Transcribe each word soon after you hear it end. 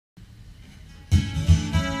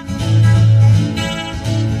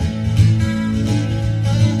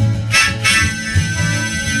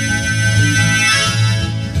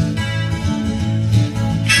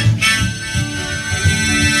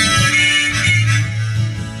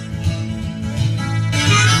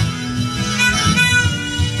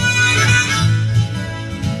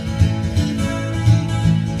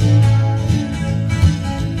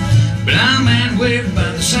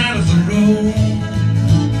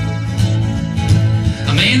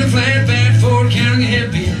flatbed Ford carrying a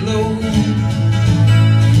heavy load,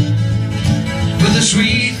 with a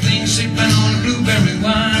sweet thing sipping on a blueberry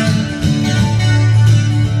wine,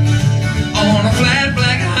 on a flat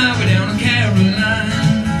black highway down in Caroline.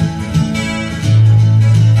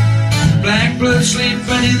 Black blood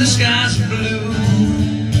slipping in the skies of blue.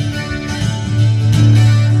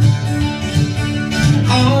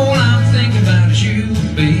 All I'm thinking about is you,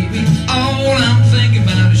 baby. All I'm thinking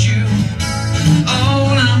about is you.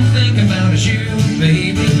 All I'm thinking about is you,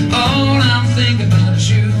 baby. All I'm thinking about is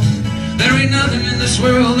you. There ain't nothing in this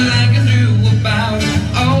world that I can do about it.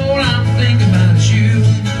 All I'm thinking about is you.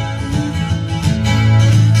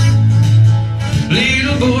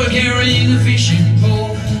 Little boy carrying a fishing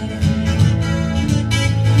pole,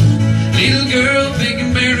 little girl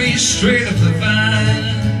picking berries straight up the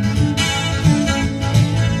vine,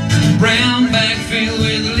 brown bag filled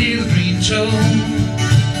with a little green toe.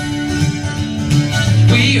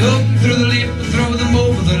 We hook through the lip and throw them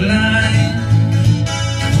over the line.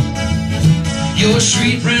 Your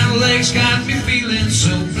sweet brown legs got me feeling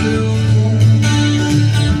so blue.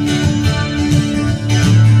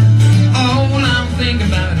 All I'm thinking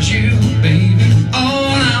about is you, baby.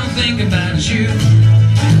 All I'm thinking about is you.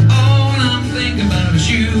 All I'm thinking about is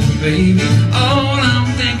you, baby. All I'm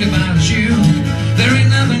thinking about is you. There ain't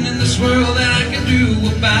nothing in this world that I can do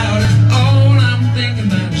about it. All I'm thinking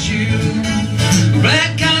about is you.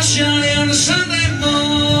 Black car shining on a Sunday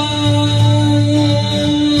morn.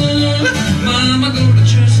 Mama, go to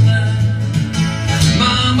church tonight.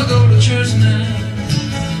 Mama, go to church tonight.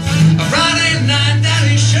 A Friday night,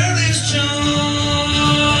 Daddy Shirley's charm.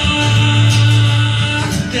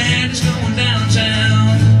 Daddy's going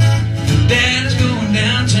downtown. Daddy's going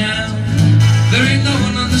downtown. There ain't no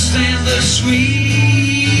one understand the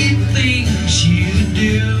sweet things you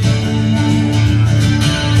do.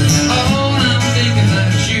 All I'm thinking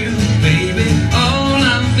about is you, baby. All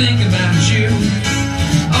I'm thinking about is you.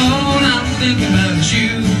 All I'm thinking about is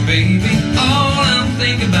you, baby. All I'm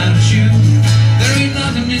thinking about is you. There ain't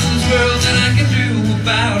nothing in this world that I can do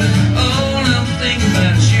about it. All I'm thinking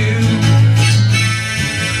about is you.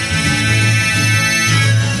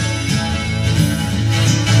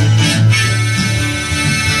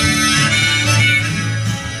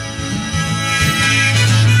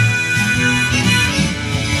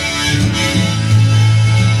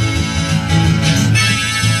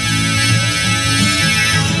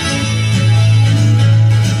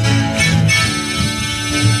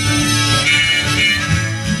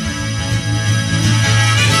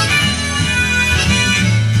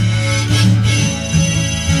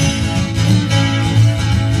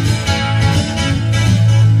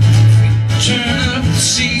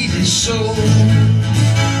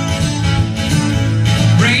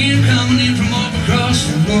 Rain coming in from all across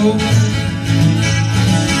the road.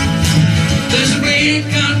 There's a red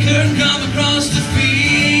curtain come across the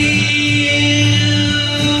field.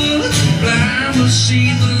 Blind will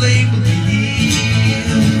see the lake with the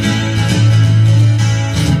hill.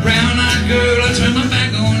 Brown-eyed girl, I turn my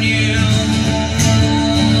back on you.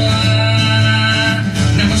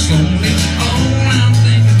 Now it's lonely. All I'm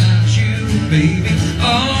thinking about is you, baby.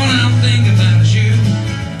 All I'm thinking about is you.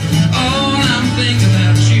 All I'm thinking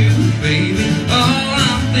about is you, baby. All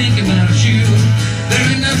I'm thinking about is you. There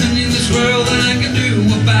ain't nothing in this world that I can do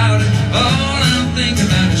about it. All I'm thinking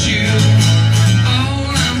about